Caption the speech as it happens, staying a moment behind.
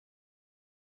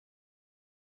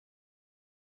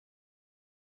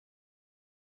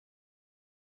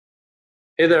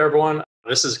Hey there, everyone.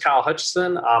 This is Kyle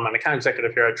Hutchison. I'm an account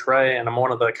executive here at Trey, and I'm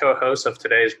one of the co-hosts of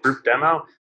today's group demo.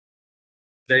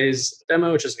 Today's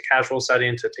demo is just a casual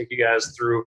setting to take you guys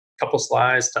through a couple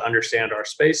slides to understand our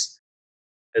space,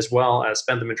 as well as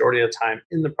spend the majority of the time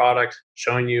in the product,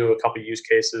 showing you a couple use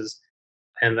cases,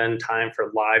 and then time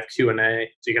for live Q&A.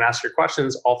 So you can ask your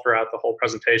questions all throughout the whole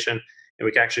presentation, and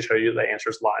we can actually show you the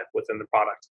answers live within the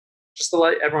product. Just to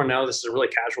let everyone know, this is a really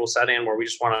casual setting where we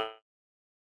just want to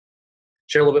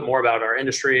share a little bit more about our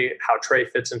industry, how Trey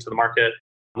fits into the market,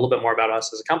 a little bit more about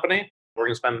us as a company. We're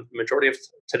going to spend the majority of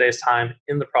today's time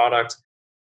in the product,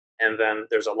 and then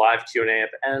there's a live Q&A at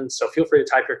the end. So feel free to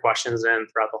type your questions in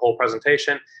throughout the whole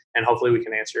presentation, and hopefully we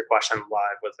can answer your question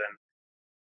live within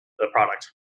the product.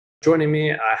 Joining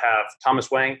me, I have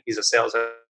Thomas Wang. He's a sales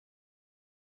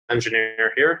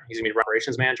engineer here. He's going to be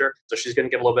operations manager. So she's going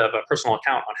to give a little bit of a personal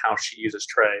account on how she uses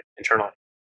Trey internally.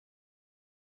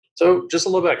 So just a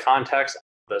little bit of context,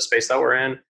 the space that we're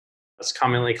in, it's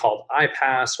commonly called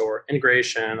iPaaS or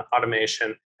integration,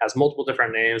 automation, has multiple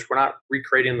different names. We're not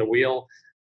recreating the wheel.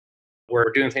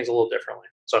 We're doing things a little differently.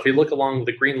 So if you look along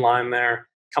the green line there,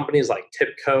 companies like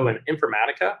Tipco and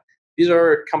Informatica, these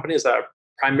are companies that are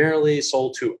primarily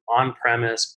sold to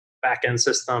on-premise, back-end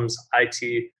systems,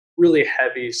 IT, really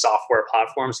heavy software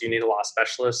platforms. You need a lot of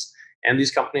specialists. And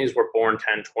these companies were born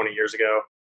 10, 20 years ago.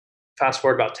 Fast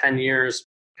forward about 10 years,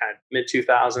 kind of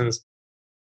mid-2000s,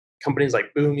 companies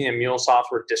like Boomi and MuleSoft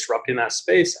were disrupting that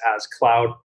space as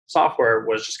cloud software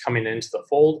was just coming into the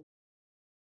fold.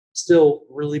 Still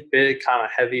really big, kind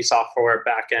of heavy software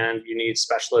backend. You need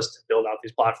specialists to build out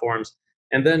these platforms.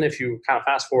 And then if you kind of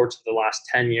fast forward to the last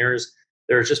 10 years,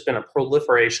 there's just been a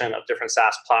proliferation of different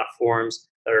SaaS platforms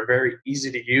that are very easy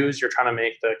to use. You're trying to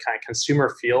make the kind of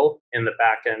consumer feel in the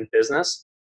backend business.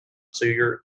 So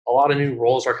a lot of new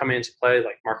roles are coming into play,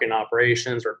 like marketing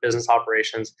operations or business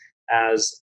operations,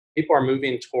 as people are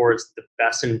moving towards the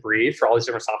best in breed for all these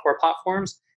different software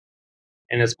platforms.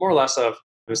 And it's more or less of,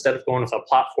 instead of going with a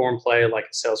platform play like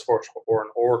a Salesforce or an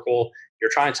Oracle,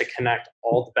 you're trying to connect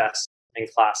all the best in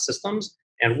class systems.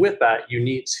 And with that, you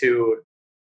need to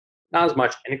not as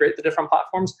much integrate the different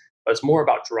platforms, but it's more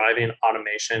about driving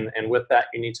automation. And with that,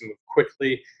 you need to move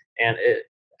quickly, and it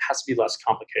has to be less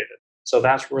complicated. So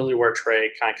that's really where Trey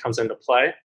kind of comes into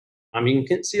play. You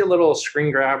can see a little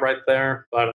screen grab right there,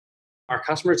 but our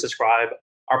customers describe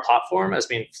our platform as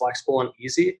being flexible and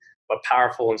easy, but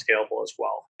powerful and scalable as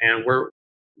well. And we're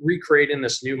recreating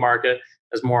this new market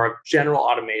as more of general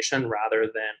automation rather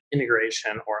than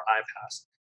integration or iPaaS.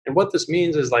 And what this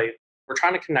means is, like, we're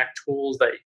trying to connect tools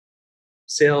that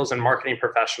sales and marketing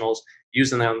professionals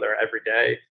use in them their every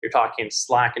day. You're talking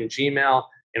Slack and Gmail,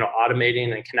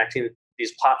 automating and connecting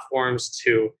these platforms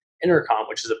to Intercom,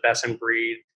 which is a best in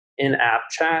breed in-app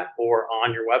chat or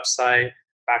on your website,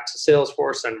 back to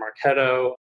Salesforce and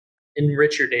Marketo,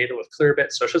 enrich your data with Clearbit.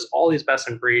 So it's just all these best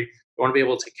in breed. You want to be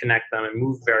able to connect them and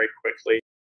move very quickly.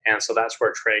 And so that's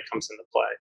where Trey comes into play.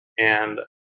 And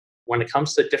when it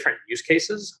comes to different use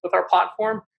cases with our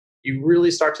platform, you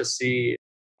really start to see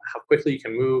how quickly you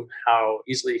can move, how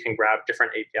easily you can grab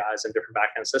different APIs and different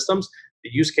backend systems.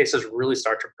 The use cases really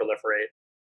start to proliferate.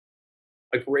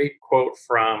 A great quote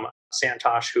from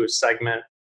Santosh, who is Segment,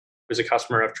 who's a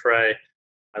customer of Trey.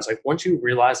 I was like, once you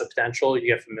realize the potential, you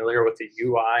get familiar with the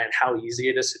UI and how easy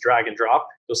it is to drag and drop,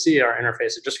 you'll see our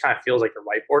interface. It just kind of feels like you're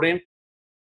whiteboarding.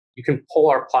 You can pull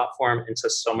our platform into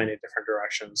so many different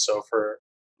directions. So for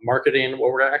marketing,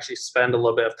 what we're going to actually spend a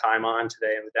little bit of time on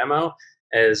today in the demo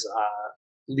is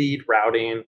lead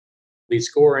routing, lead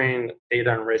scoring,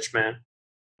 data enrichment.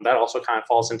 That also kind of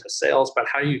falls into sales, but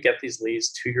how do you get these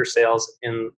leads to your sales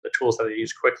in the tools that they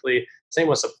use quickly? Same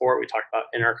with support. We talked about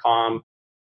Intercom,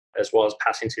 as well as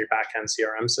passing to your backend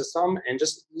CRM system, and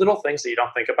just little things that you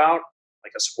don't think about.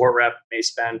 Like a support rep may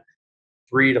spend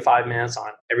 3 to 5 minutes on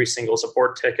every single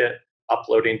support ticket.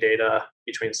 Uploading data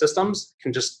between systems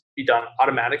can just be done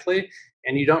automatically,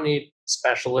 and you don't need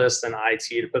specialists and IT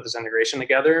to put this integration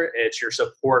together. It's your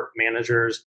support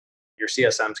managers, your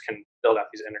CSMs can build out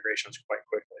these integrations quite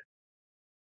quickly.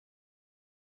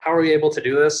 How are we able to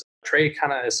do this? Trey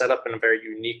kind of is set up in a very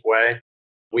unique way.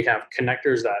 We have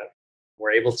connectors that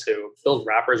we're able to build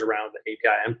wrappers around the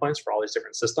API endpoints for all these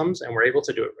different systems, and we're able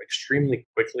to do it extremely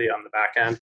quickly on the back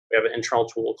end. We have an internal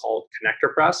tool called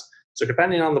Connector Press. So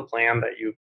depending on the plan that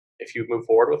if you move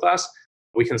forward with us,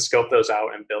 we can scope those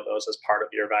out and build those as part of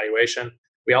your evaluation.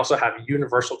 We also have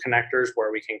universal connectors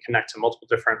where we can connect to multiple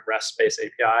different REST-based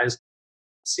APIs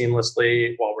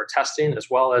seamlessly while we're testing,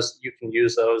 as well as you can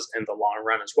use those in the long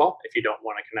run as well if you don't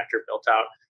want a connector built out,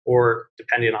 or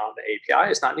depending on the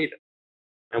API, it's not needed.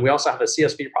 And we also have a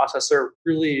CSV processor,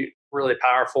 really, really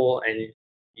powerful, and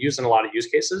used in a lot of use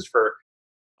cases for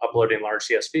uploading large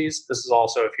CSVs. This is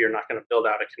also if you're not going to build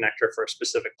out a connector for a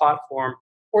specific platform,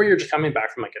 or you're just coming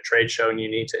back from like a trade show and you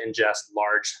need to ingest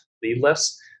large lead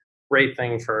lists. Great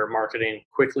thing for marketing.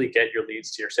 Quickly get your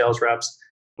leads to your sales reps.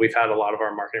 We've had a lot of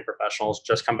our marketing professionals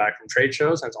just come back from trade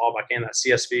shows, and it's all about getting that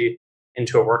CSV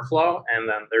into a workflow, and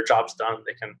then their job's done.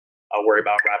 They can worry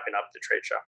about wrapping up the trade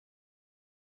show.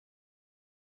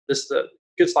 This is a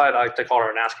good slide. I like to call it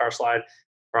our NASCAR slide.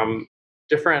 From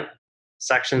different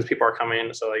sections, people are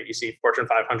coming. So like you see Fortune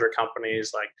 500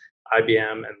 companies like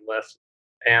IBM and Lyft.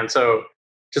 And so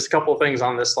just a couple of things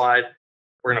on this slide.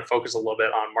 We're going to focus a little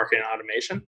bit on marketing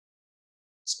automation,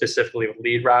 specifically with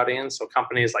lead routing. So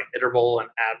companies like Iterable and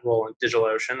AdRoll and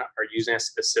DigitalOcean are using it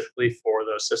specifically for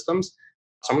those systems.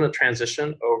 So I'm going to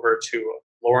transition over to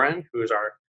Lauren, who's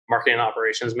our marketing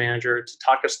operations manager, to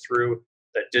talk us through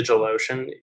the DigitalOcean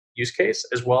use case,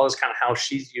 as well as kind of how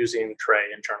she's using Tray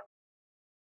internally.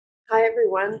 Hi,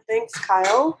 everyone. Thanks,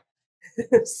 Kyle.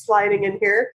 Sliding in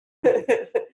here.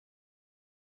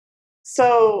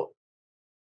 So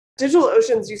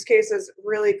DigitalOcean's use case is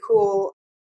really cool.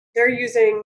 They're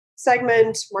using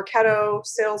Segment, Marketo,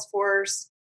 Salesforce,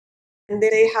 and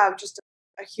they have just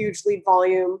a huge lead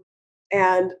volume,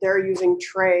 and they're using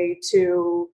Tray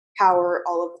to power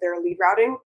all of their lead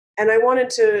routing. And I wanted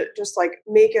to just like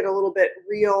make it a little bit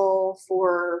real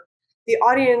for the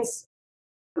audience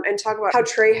and talk about how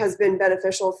Tray has been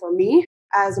beneficial for me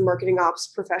as a marketing ops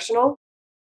professional.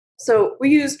 So we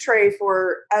use Tray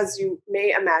for, as you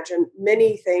may imagine,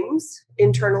 many things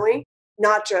internally,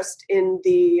 not just in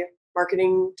the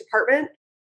marketing department.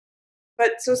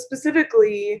 But so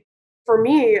specifically for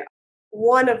me,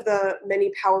 one of the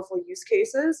many powerful use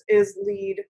cases is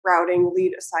lead routing,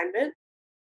 lead assignment.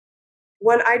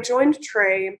 When I joined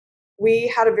Tray, we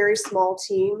had a very small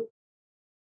team.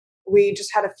 We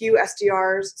just had a few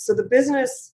SDRs. So the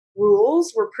business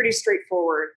rules were pretty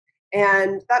straightforward.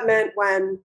 And that meant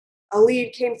when a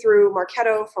lead came through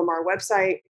Marketo from our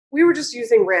website, we were just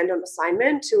using random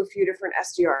assignment to a few different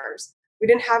SDRs. We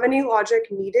didn't have any logic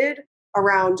needed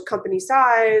around company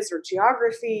size or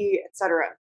geography, etc.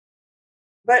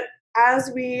 But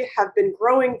as we have been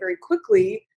growing very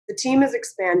quickly, the team is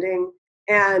expanding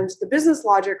and the business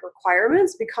logic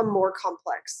requirements become more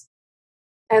complex.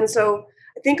 And so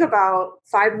I think about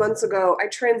 5 months ago, I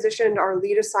transitioned our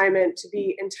lead assignment to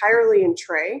be entirely in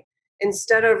Tray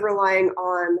instead of relying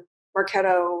on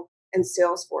Marketo and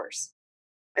Salesforce.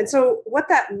 And so what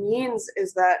that means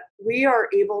is that we are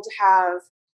able to have,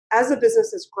 as the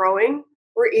business is growing,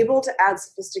 we're able to add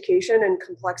sophistication and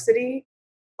complexity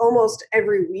almost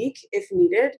every week if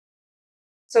needed.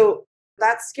 So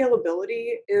that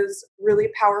scalability is really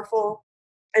powerful.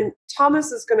 And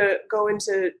Thomas is going to go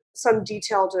into some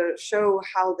detail to show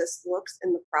how this looks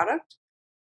in the product.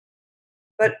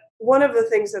 But one of the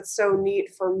things that's so neat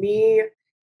for me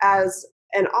as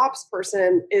an ops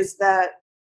person is that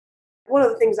one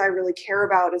of the things I really care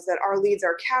about is that our leads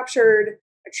are captured,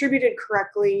 attributed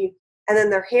correctly, and then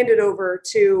they're handed over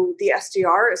to the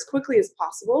SDR as quickly as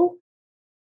possible.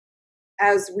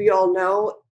 As we all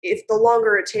know, if the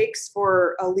longer it takes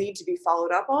for a lead to be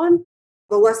followed up on,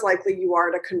 the less likely you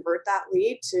are to convert that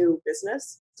lead to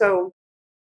business. So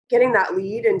getting that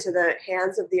lead into the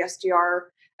hands of the SDR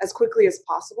as quickly as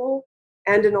possible.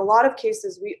 And in a lot of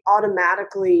cases, we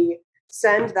automatically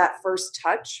send that first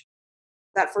touch,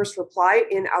 that first reply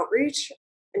in outreach.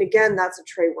 And again, that's a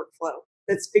Tray workflow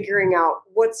that's figuring out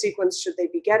what sequence should they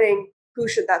be getting, who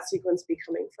should that sequence be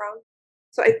coming from.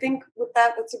 So I think with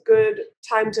that, that's a good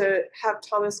time to have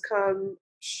Thomas come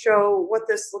show what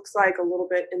this looks like a little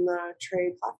bit in the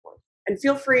Tray platform. And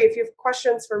feel free, if you have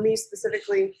questions for me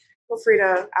specifically, feel free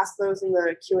to ask those in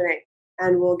the Q&A,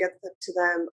 and we'll get to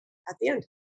them at the end.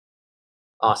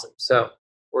 Awesome. So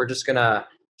we're just going to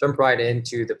jump right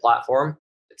into the platform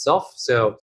itself.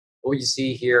 So what you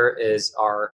see here is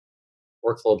our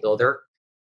workflow builder.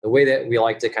 The way that we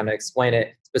like to kind of explain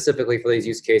it specifically for these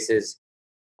use cases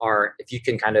are if you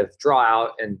can kind of draw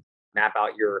out and map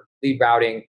out your lead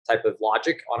routing type of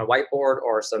logic on a whiteboard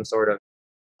or some sort of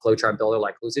flowchart builder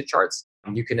like Lucid Charts,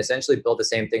 you can essentially build the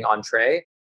same thing on Tray.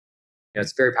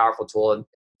 It's a very powerful tool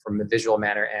from a visual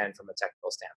manner and from a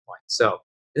technical standpoint. So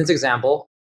in this example,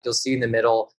 you'll see in the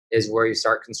middle is where you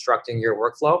start constructing your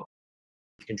workflow.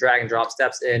 You can drag and drop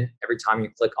steps in. Every time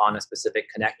you click on a specific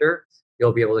connector,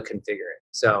 you'll be able to configure it.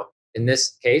 So in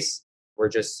this case, we're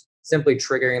just simply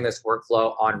triggering this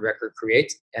workflow on record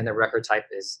create, and the record type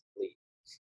is lead.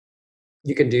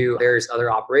 You can do various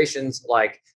other operations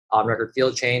like record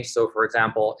field change. So for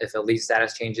example, if a lead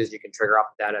status changes, you can trigger off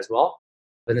that as well.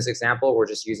 But in this example, we're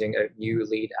just using a new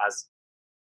lead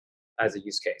as a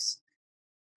use case.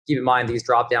 Keep in mind, these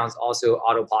dropdowns also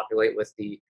auto-populate with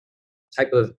the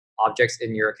type of objects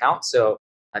in your account. So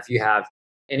if you have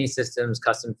any systems,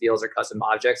 custom fields, or custom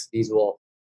objects, these will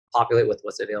populate with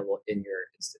what's available in your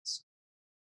instance.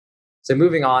 So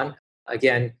moving on,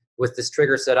 again, with this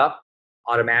trigger set up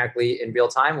automatically in real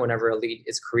time, whenever a lead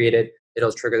is created,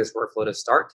 it'll trigger this workflow to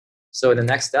start. So in the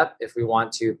next step, if we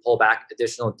want to pull back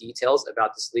additional details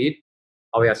about this lead,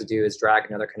 all we have to do is drag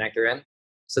another connector in.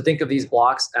 So think of these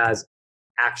blocks as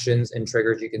actions and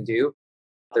triggers you can do.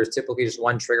 There's typically just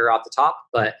one trigger off the top,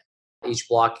 but each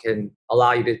block can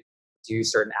allow you to do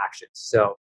certain actions.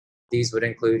 So these would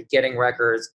include getting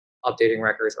records, updating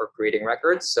records, or creating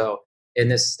records. So in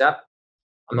this step,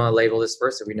 I'm going to label this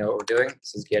first so we know what we're doing.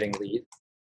 This is getting lead.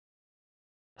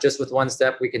 Just with one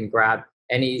step, we can grab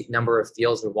any number of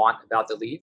fields we want about the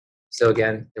lead. So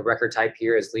again, the record type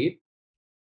here is lead.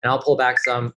 And I'll pull back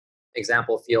some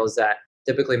example fields that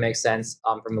typically make sense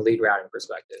from a lead routing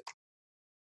perspective.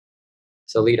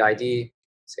 So lead ID,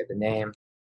 let's get the name,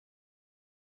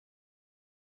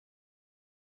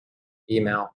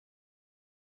 email,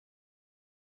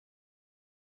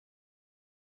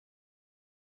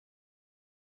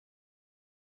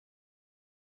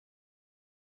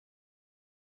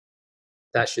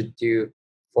 that should do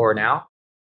for now.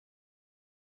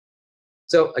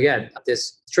 So again,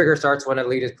 this trigger starts when a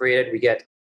lead is created. We get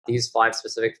these 5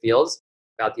 specific fields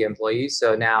about the employee.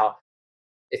 So now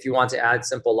if you want to add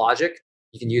simple logic,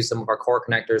 you can use some of our core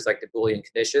connectors like the Boolean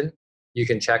condition. You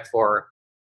can check for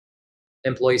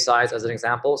employee size as an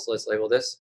example. So let's label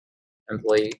this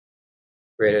employee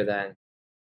greater than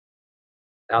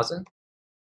 1,000.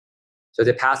 So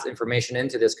to pass information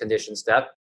into this condition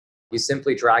step, you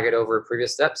simply drag it over a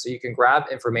previous step. So you can grab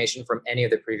information from any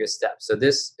of the previous steps. So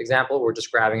this example, we're just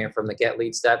grabbing it from the get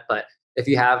lead step. But if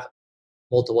you have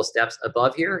multiple steps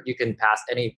above here, you can pass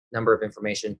any number of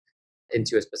information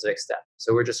into a specific step.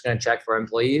 So we're just going to check for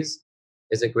employees.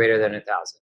 Is it greater than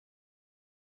 1,000?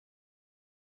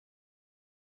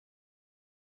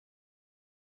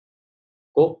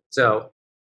 Cool. So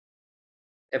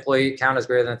employee count is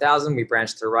greater than 1,000. We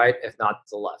branch to the right, if not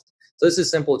to the left. So this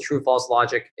is simple true false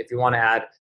logic. If you want to add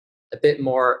a bit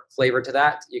more flavor to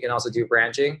that, you can also do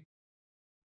branching.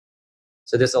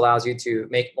 So this allows you to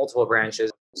make multiple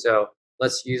branches. So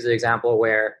let's use the example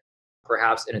where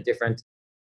perhaps in a different,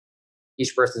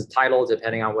 each person's title,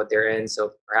 depending on what they're in.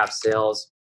 So perhaps sales,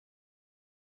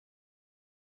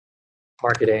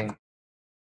 marketing,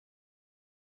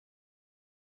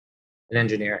 and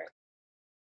engineering.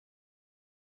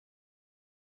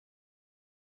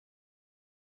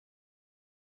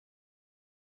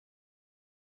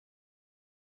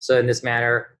 So in this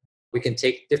manner, we can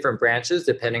take different branches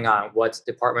depending on what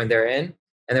department they're in.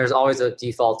 And there's always a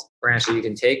default branch that you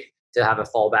can take to have a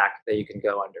fallback that you can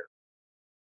go under.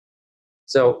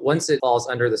 So once it falls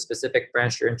under the specific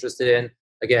branch you're interested in,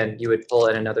 again, you would pull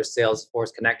in another Salesforce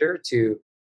connector to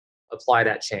apply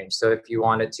that change. So if you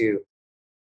wanted to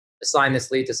assign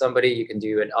this lead to somebody, you can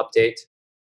do an update.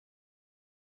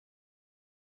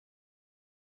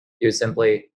 You would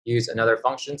simply use another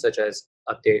function such as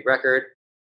update record,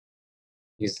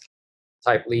 use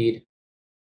type lead.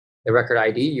 The record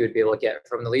ID you would be able to get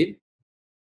from the lead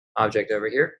object over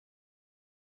here.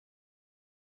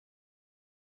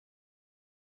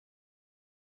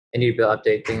 And you'd be able to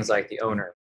update things like the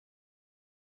owner.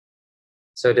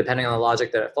 So depending on the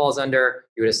logic that it falls under,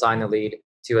 you would assign the lead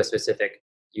to a specific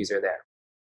user there.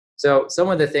 So some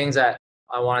of the things that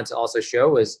I wanted to also show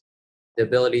was the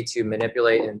ability to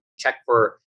manipulate and check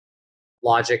for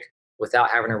logic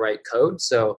without having to write code.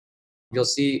 So you'll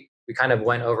see we kind of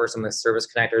went over some of the service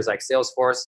connectors like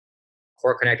Salesforce.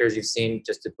 Core connectors you've seen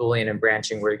just a Boolean and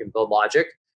branching where you can build logic.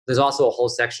 There's also a whole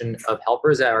section of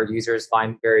helpers that our users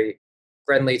find very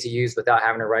friendly to use without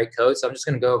having to write code. So I'm just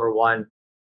going to go over one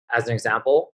as an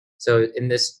example. So in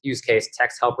this use case,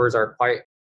 text helpers are quite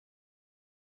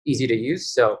easy to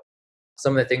use. So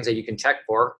some of the things that you can check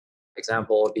for,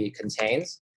 example, would be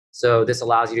contains. So this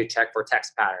allows you to check for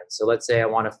text patterns. So let's say I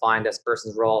want to find this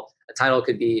person's role. A title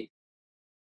could be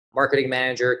marketing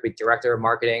manager, it could be director of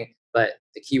marketing, but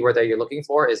the keyword that you're looking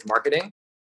for is marketing.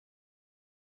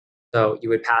 So you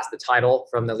would pass the title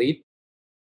from the lead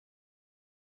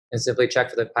and simply check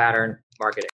for the pattern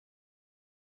marketing.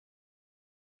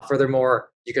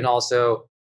 Furthermore, you can also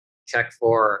check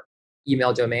for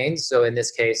email domains. So in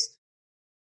this case,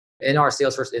 in our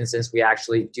Salesforce instance, we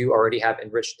actually do already have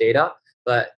enriched data.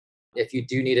 But if you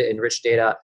do need to enrich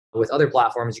data with other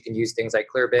platforms, you can use things like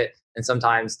Clearbit, and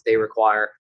sometimes they require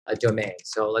a domain.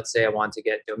 So let's say I want to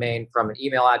get domain from an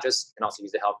email address, and also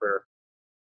use the helper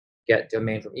get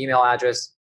domain from email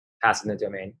address, pass in the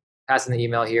domain pass in the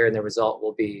email here, and the result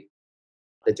will be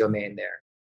the domain there.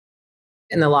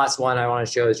 And the last one I want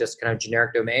to show is just kind of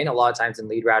generic domain. A lot of times in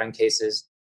lead routing cases,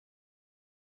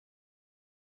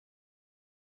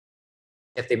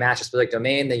 if they match a specific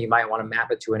domain, then you might want to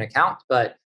map it to an account.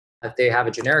 But if they have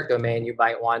a generic domain, you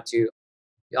might want to,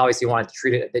 you obviously want to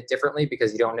treat it a bit differently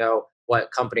because you don't know what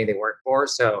company they work for.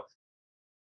 So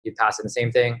you pass in the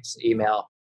same thing, just email,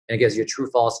 and it gives you a true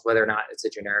false whether or not it's a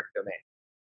generic domain.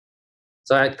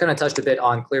 So I kind of touched a bit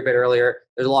on Clearbit earlier.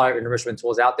 There's a lot of enrichment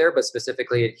tools out there, but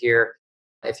specifically here,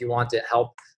 if you want to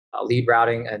help lead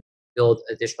routing and build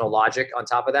additional logic on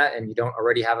top of that, and you don't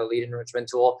already have a lead enrichment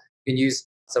tool, you can use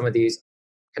some of these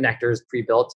connectors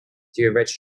pre-built to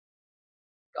enrich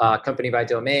company by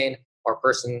domain or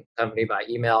person company by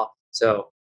email. So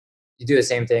you do the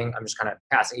same thing. I'm just kind of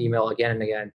passing email again and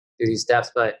again through these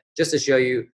steps, but just to show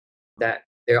you that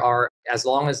there are, as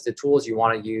long as the tools you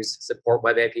want to use support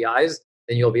web APIs,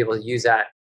 then you'll be able to use that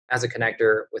as a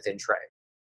connector within Tray.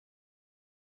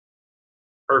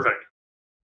 Perfect.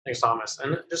 Thanks, Thomas.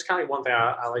 And just kind of one thing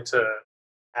I like to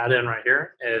add in right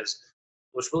here is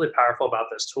what's really powerful about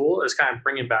this tool is kind of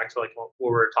bringing back to like what we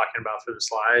were talking about through the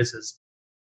slides is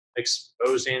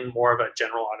exposing more of a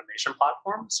general automation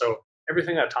platform. So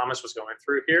everything that Thomas was going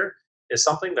through here is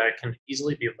something that can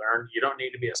easily be learned. You don't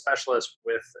need to be a specialist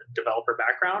with a developer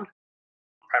background.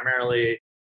 Primarily,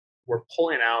 we're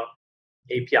pulling out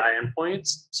API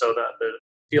endpoints so that the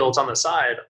fields on the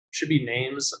side should be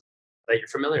names that you're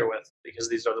familiar with because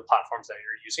these are the platforms that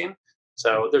you're using.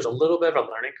 So there's a little bit of a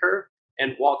learning curve.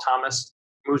 And while Thomas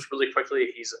moves really quickly,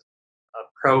 he's a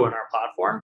pro in our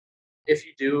platform. If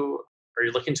you do, or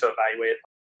you're looking to evaluate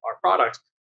our product,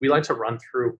 we like to run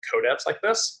through code apps like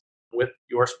this with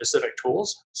your specific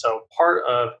tools. So part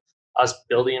of us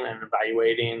building and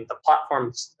evaluating the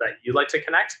platforms that you like to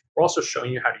connect, we're also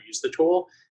showing you how to use the tool.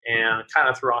 And kind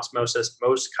of through osmosis,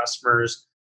 most customers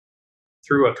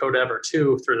through a code dev or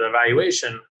two, through the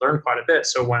evaluation, learn quite a bit.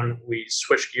 So when we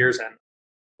switch gears and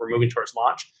we're moving towards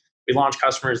launch, we launch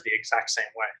customers the exact same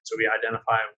way. So we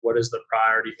identify what is the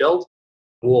priority build.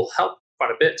 We'll help quite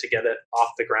a bit to get it off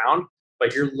the ground,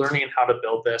 but you're learning how to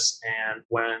build this. And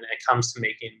when it comes to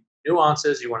making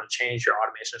nuances, you want to change your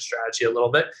automation strategy a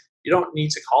little bit, you don't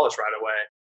need to call us right away.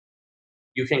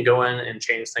 You can go in and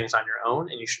change things on your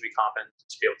own, and you should be confident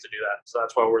to be able to do that. So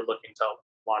that's why we're looking to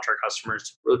launch our customers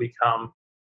to really become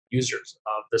users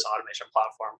of this automation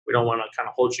platform. We don't want to kind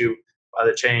of hold you by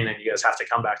the chain and you guys have to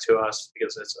come back to us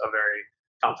because it's a very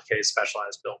complicated,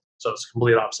 specialized build. So it's the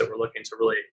complete opposite. We're looking to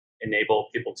really enable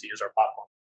people to use our platform.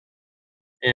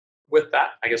 And with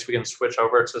that, I guess we can switch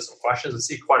over to some questions and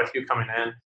see quite a few coming in,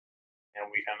 and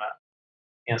we can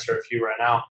answer a few right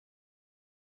now.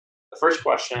 The first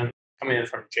question coming in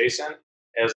from Jason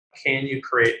is, can you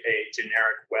create a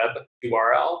generic web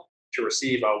URL to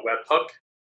receive a webhook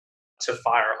to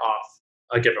fire off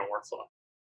a given workflow?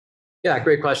 Yeah,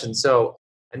 great question. So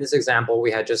in this example,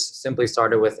 we had just simply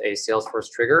started with a Salesforce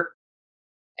trigger.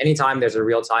 Anytime there's a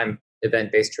real-time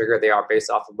event-based trigger, they are based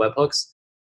off of webhooks.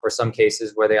 For some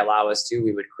cases where they allow us to,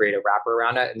 we would create a wrapper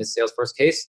around it in the Salesforce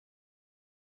case.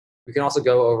 We can also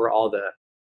go over all the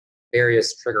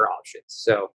various trigger options.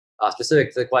 So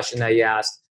specific to the question that you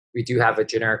asked, we do have a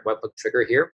generic webhook trigger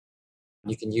here.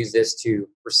 You can use this to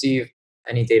receive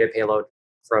any data payload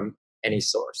from any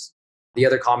source. The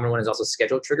other common one is also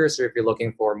scheduled triggers. So if you're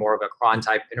looking for more of a cron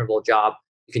type interval job,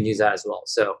 you can use that as well.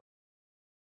 So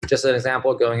just an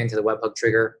example, going into the webhook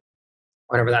trigger,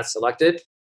 whenever that's selected,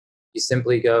 you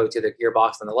simply go to the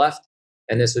gearbox on the left,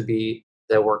 and this would be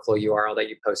the workflow URL that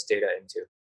you post data into.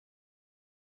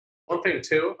 One thing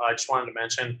too, I just wanted to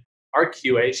mention, our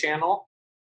QA channel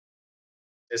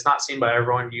is not seen by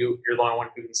everyone. You're the only one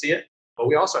who can see it. But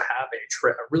we also have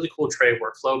a really cool Tray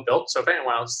workflow built. So if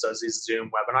anyone else does these Zoom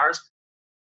webinars,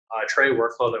 Tray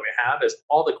workflow that we have is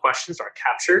all the questions are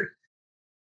captured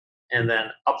and then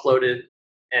uploaded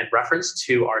and referenced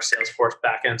to our Salesforce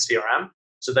backend CRM.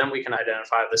 So then we can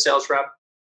identify the sales rep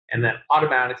and then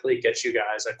automatically get you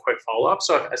guys a quick follow-up.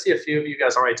 So I see a few of you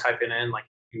guys already typing in like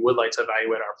you would like to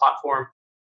evaluate our platform.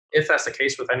 If that's the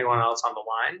case with anyone else on the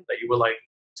line that you would like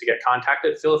to get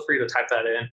contacted, feel free to type that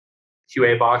in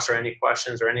QA box or any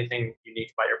questions or anything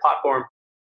unique about your platform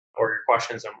or your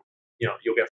questions, and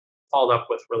you'll get followed up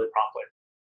with really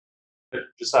promptly.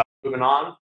 Just moving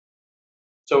on.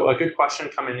 So a good question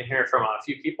coming in here from a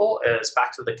few people is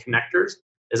back to the connectors.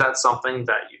 Is that something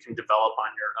that you can develop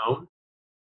on your own?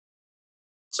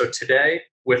 So today,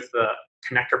 with the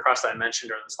connector press that I mentioned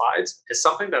during the slides, is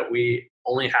something that we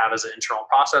only have as an internal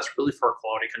process, really for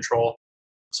quality control.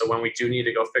 So when we do need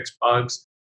to go fix bugs,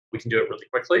 we can do it really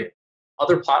quickly.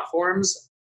 Other platforms,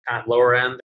 kind of lower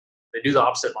end, They do the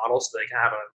opposite model, so they can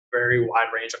have a very wide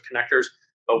range of connectors.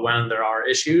 But when there are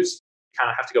issues, you kind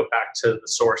of have to go back to the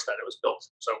source that it was built.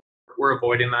 So we're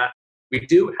avoiding that. We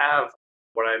do have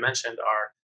what I mentioned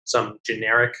are some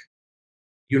generic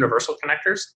universal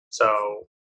connectors. So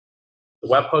the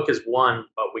webhook is one,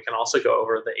 but we can also go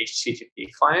over the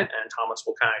HTTP client, and Thomas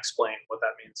will kind of explain what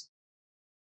that means.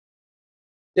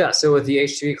 Yeah, so with the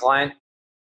HTTP client,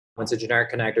 it's a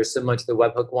generic connector similar to the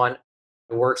webhook one.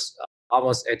 It works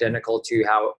almost identical to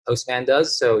how Postman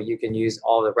does. So you can use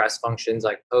all the REST functions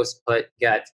like post, put,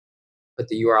 get, put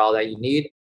the URL that you need,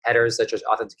 headers such as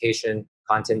authentication,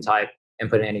 content type, and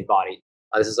put in any body.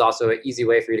 This is also an easy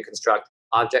way for you to construct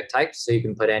object types, so you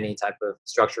can put any type of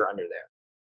structure under there.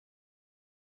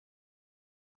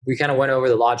 We kind of went over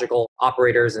the logical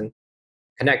operators and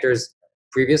connectors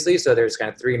previously. So there's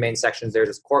kind of three main sections.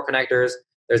 There's core connectors.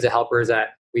 There's the helpers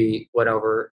that we went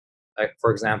over, like for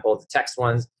example, the text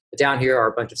ones. But down here are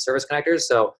a bunch of service connectors.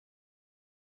 So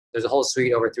there's a whole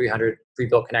suite, over 300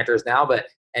 pre-built connectors now, but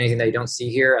anything that you don't see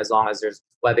here, as long as there's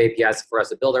web APIs for us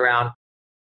to build around,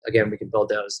 again, we can build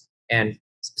those. And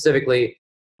specifically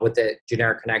with the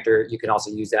generic connector, you can also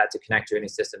use that to connect to any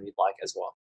system you'd like as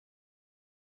well.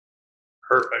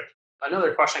 Perfect.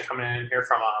 Another question coming in here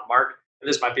from Mark, and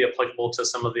this might be applicable to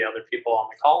some of the other people on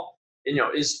the call.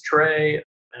 Is Tray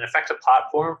an effective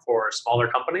platform for smaller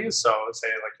companies? So say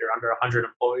like you're under 100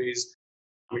 employees,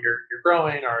 you're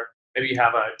growing, or maybe you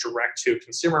have a direct to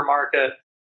consumer market,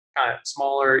 kind of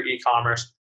smaller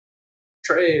e-commerce.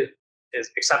 Tray is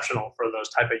exceptional for those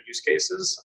type of use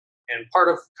cases. And part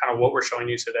of kind of what we're showing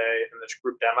you today in this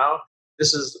group demo,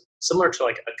 this is similar to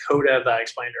like a codev that I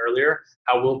explained earlier,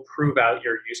 how we'll prove out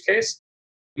your use case.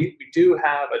 We do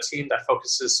have a team that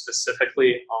focuses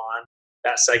specifically on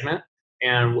that segment,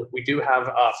 and we do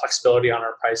have flexibility on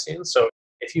our pricing. So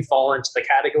if you fall into the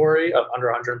category of under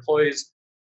 100 employees,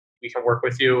 we can work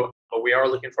with you. But we are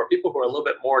looking for people who are a little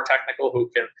bit more technical, who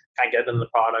can kind of get into the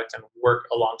product and work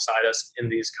alongside us in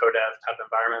these codev type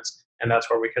environments. And that's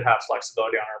where we could have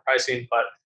flexibility on our pricing. But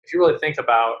if you really think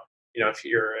about, if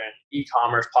you're an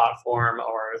e-commerce platform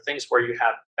or things where you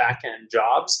have back-end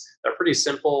jobs, they're pretty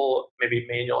simple, maybe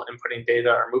manual inputting data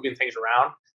or moving things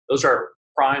around. Those are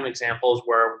prime examples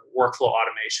where workflow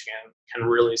automation can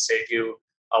really save you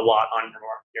a lot on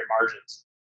your margins.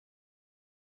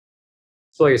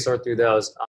 So you sort through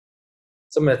those.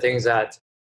 Some of the things that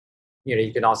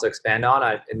you can also expand on.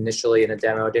 I initially in the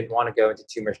demo didn't want to go into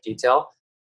too much detail,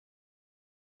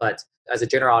 but as a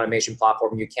general automation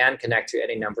platform, you can connect to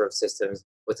any number of systems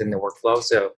within the workflow.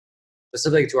 So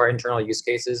specifically to our internal use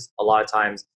cases, a lot of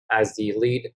times as the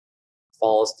lead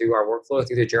falls through our workflow,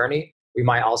 through the journey, we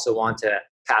might also want to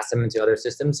pass them into other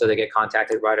systems so they get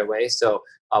contacted right away. So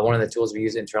one of the tools we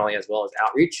use internally as well is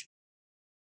outreach.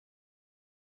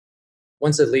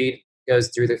 Once a lead goes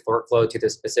through the workflow to the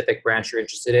specific branch you're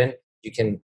interested in, you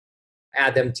can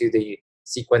add them to the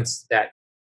sequence that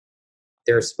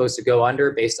they're supposed to go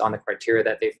under based on the criteria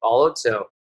that they followed. So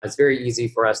it's very easy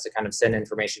for us to kind of send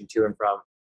information to and from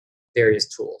various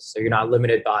tools. So you're not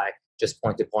limited by just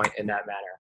point to point in that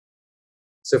manner.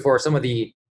 So for some of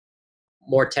the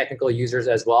more technical users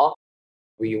as well,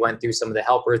 we went through some of the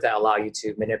helpers that allow you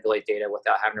to manipulate data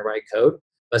without having to write code.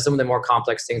 But some of the more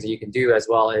complex things that you can do as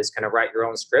well is kind of write your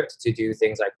own script to do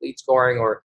things like lead scoring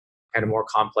or kind of more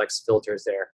complex filters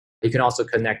there. You can also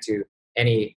connect to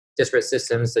any disparate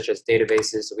systems such as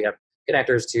databases. So we have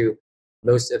connectors to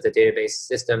most of the database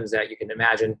systems that you can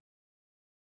imagine.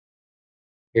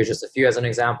 Here's just a few as an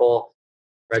example.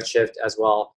 Redshift as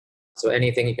well. So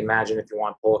anything you can imagine if you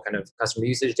want to pull kind of customer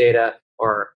usage data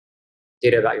or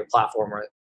data about your platform or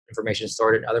information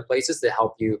stored in other places to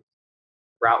help you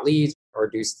route leads or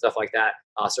do stuff like that.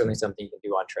 Certainly something you can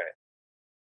do on Tray.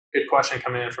 Good question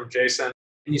coming in from Jason.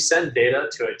 Can you send data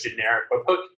to a generic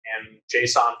webhook in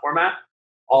JSON format?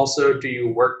 Also, do you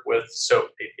work with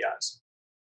SOAP APIs?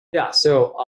 Yeah,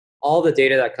 so all the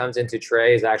data that comes into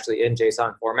Tray is actually in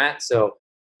JSON format. So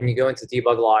when you go into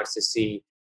debug logs to see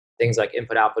things like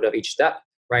input output of each step,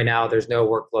 right now there's no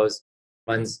workflows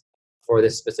runs for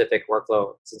this specific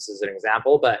workflow, since this is an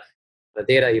example, but the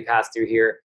data you pass through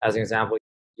here, as an example,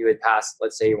 you would pass,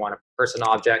 let's say you want a person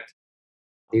object.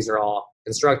 These are all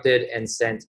constructed and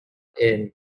sent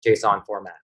in JSON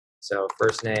format. So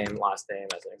first name, last name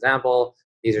as an example.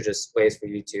 These are just ways for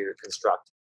you to construct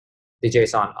the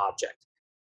JSON object.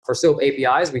 For SOAP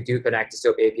APIs, we do connect to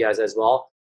SOAP APIs as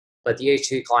well, but the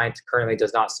HTTP client currently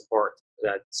does not support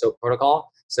that SOAP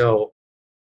protocol. So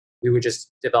we would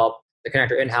just develop the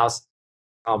connector in-house.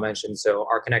 I'll mention, so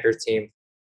our connectors team,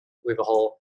 we have a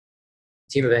whole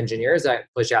team of engineers that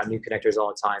push out new connectors all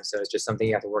the time. So it's just something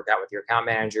you have to work out with your account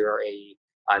manager or AE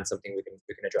and something we can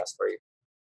address for you.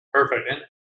 Perfect. And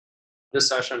this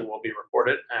session will be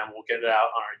recorded and we'll get it out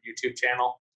on our YouTube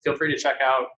channel. Feel free to check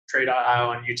out Trade.io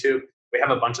on YouTube. We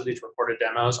have a bunch of these recorded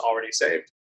demos already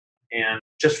saved. And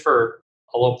just for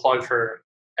a little plug for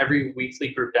every weekly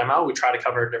group demo, we try to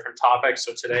cover a different topic.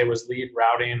 So today was lead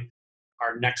routing.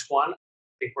 Our next one, I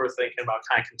think we're thinking about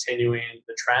kind of continuing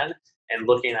the trend and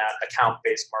looking at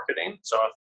account-based marketing. So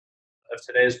if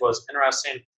today's was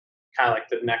interesting, kind of like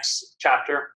the next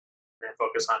chapter, we're going to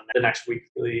focus on the next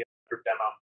weekly group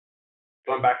demo.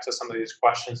 Going back to some of these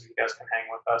questions, if you guys can hang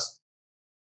with us.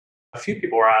 A few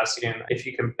people are asking if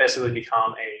you can basically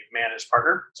become a managed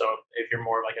partner. So if you're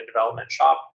more like a development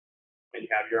shop and you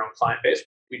have your own client base,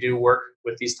 we do work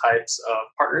with these types of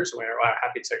partners. We're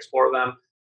happy to explore them.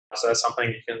 So that's something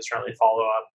you can certainly follow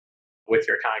up with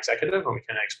your account executive and we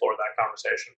can explore that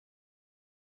conversation.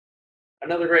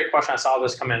 Another great question, I saw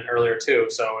this come in earlier too.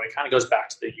 So it kind of goes back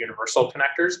to the universal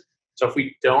connectors. So if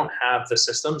we don't have the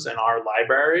systems in our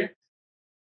library,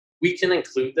 we can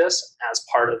include this as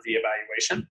part of the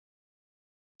evaluation.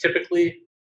 Typically,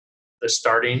 the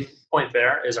starting point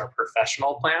there is our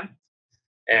professional plan.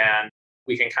 And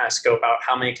we can kind of scope out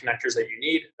how many connectors that you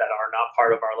need that are not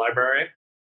part of our library.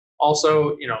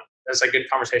 Also, that's a good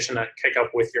conversation to kick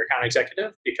up with your account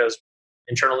executive because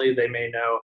internally they may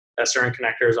know that certain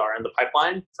connectors are in the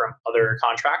pipeline from other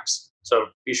contracts. So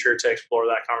be sure to explore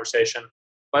that conversation.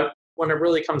 But when it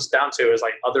really comes down to is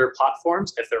like other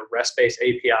platforms, if they're REST-based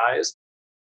APIs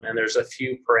and there's a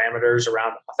few parameters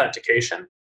around authentication,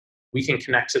 we can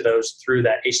connect to those through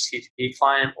that HTTP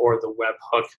client or the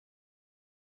webhook.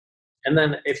 And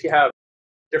then if you have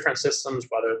different systems,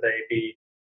 whether they be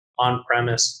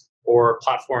on-premise or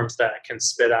platforms that can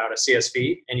spit out a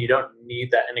CSV and you don't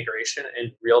need that integration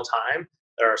in real time,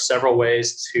 there are several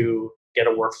ways to get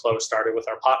a workflow started with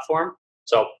our platform.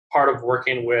 So part of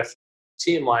working with a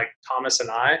team like Thomas and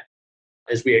I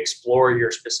is we explore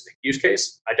your specific use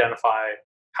case, identify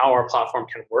how our platform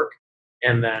can work,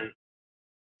 and then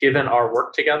given our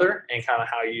work together and kind of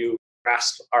how you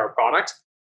grasp our product,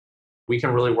 we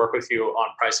can really work with you on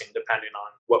pricing depending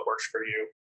on what works for you.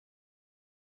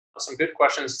 Some good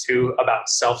questions too about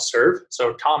self-serve.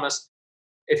 So Thomas,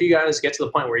 if you guys get to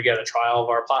the point where you get a trial of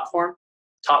our platform,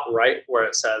 top right where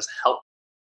it says help,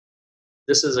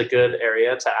 this is a good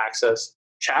area to access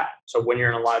chat. So when you're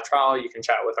in a live trial, you can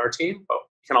chat with our team, but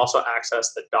you can also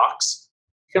access the docs.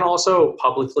 You can also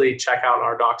publicly check out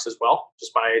our docs as well,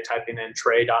 just by typing in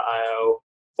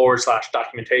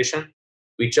tray.io/documentation.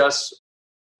 We just,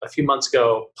 a few months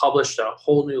ago, published a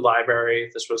whole new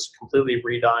library. This was completely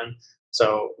redone.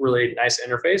 So really nice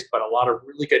interface, but a lot of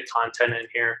really good content in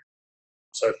here.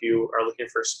 So if you are looking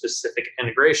for specific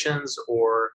integrations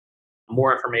or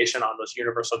more information on those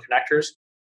universal connectors,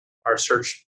 our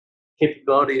search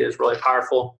capability is really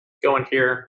powerful. Go in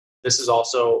here. This is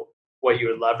also what you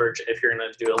would leverage if you're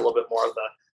going to do a little bit more of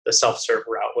the self-serve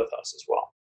route with us as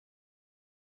well.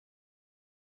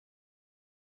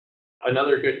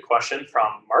 Another good question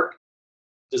from Mark.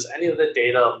 Does any of the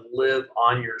data live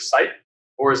on your site,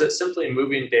 or is it simply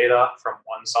moving data from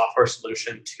one software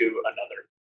solution to another?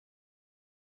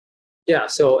 Yeah,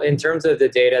 so in terms of the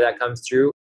data that comes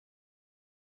through,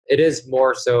 it is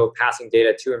more so passing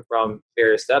data to and from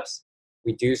various steps.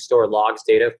 We do store logs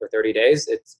data for 30 days.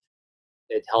 It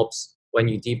helps when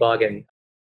you debug and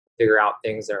figure out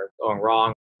things that are going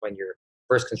wrong when you're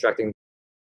first constructing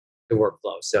the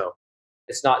workflow. So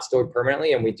it's not stored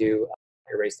permanently, and we do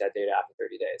erase that data after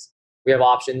 30 days. We have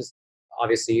options,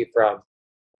 obviously, from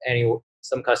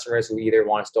some customers who either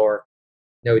want to store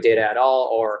no data at all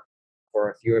or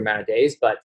for a few amount of days,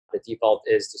 but the default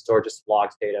is to store just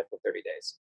logs data for 30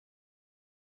 days.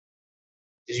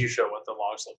 Did you show what the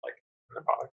logs look like in the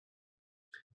product?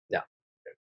 Yeah.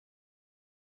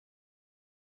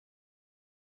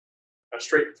 A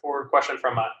straightforward question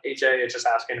from AJ is just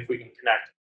asking if we can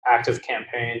connect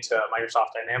ActiveCampaign to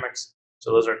Microsoft Dynamics.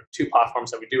 So those are two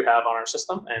platforms that we do have on our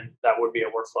system, and that would be a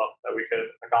workflow that we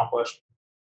could accomplish.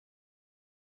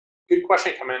 Good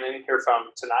question coming in here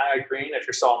from Tanaya Green, if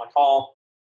you're still on the call.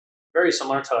 Very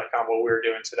similar to kind of what we were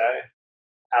doing today,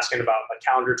 asking about a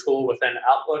calendar tool within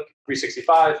Outlook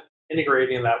 365,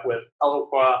 integrating that with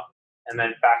Eloqua, and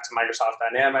then back to Microsoft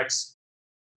Dynamics.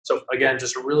 So again,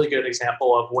 just a really good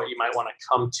example of what you might want to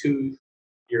come to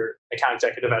your account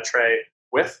executive at Tray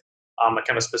with, a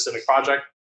kind of specific project.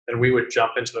 Then we would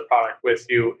jump into the product with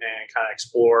you and kind of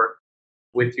explore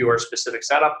with your specific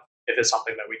setup if it's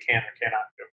something that we can or cannot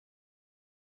do.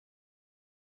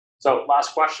 So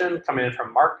last question coming in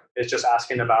from Mark is just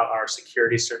asking about our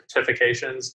security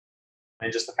certifications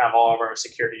and just kind of all of our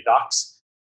security docs.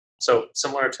 So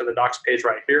similar to the docs page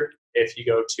right here, if you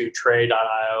go to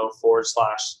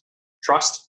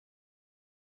trade.io/trust,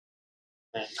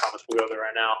 and Thomas will go there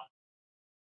right now.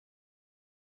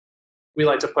 We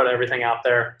like to put everything out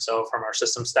there. So from our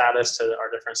system status to our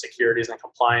different securities and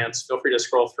compliance, feel free to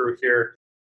scroll through here.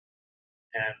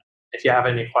 And if you have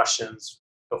any questions,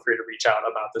 feel free to reach out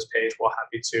about this page. More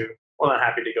than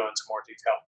happy to go into more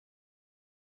detail.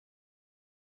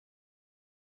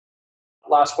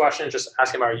 Last question, just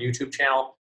asking about our YouTube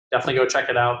channel. Definitely go check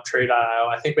it out, trade.io.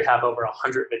 I think we have over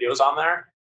 100 videos on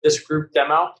there. This group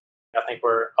demo, I think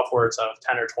we're upwards of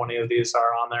 10 or 20 of these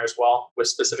are on there as well, with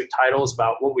specific titles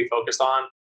about what we focused on.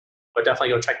 But definitely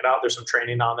go check it out. There's some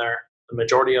training on there. The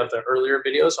majority of the earlier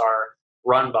videos are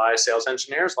run by sales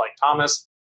engineers like Thomas,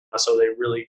 so they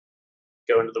really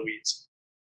go into the weeds.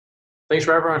 Thanks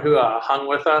for everyone who hung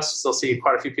with us. Still see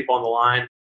quite a few people on the line.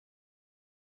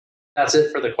 That's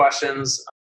it for the questions.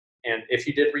 And if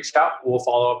you did reach out, we'll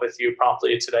follow up with you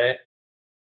promptly today.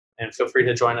 And feel free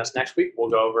to join us next week. We'll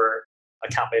go over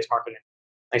account-based marketing.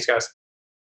 Thanks, guys.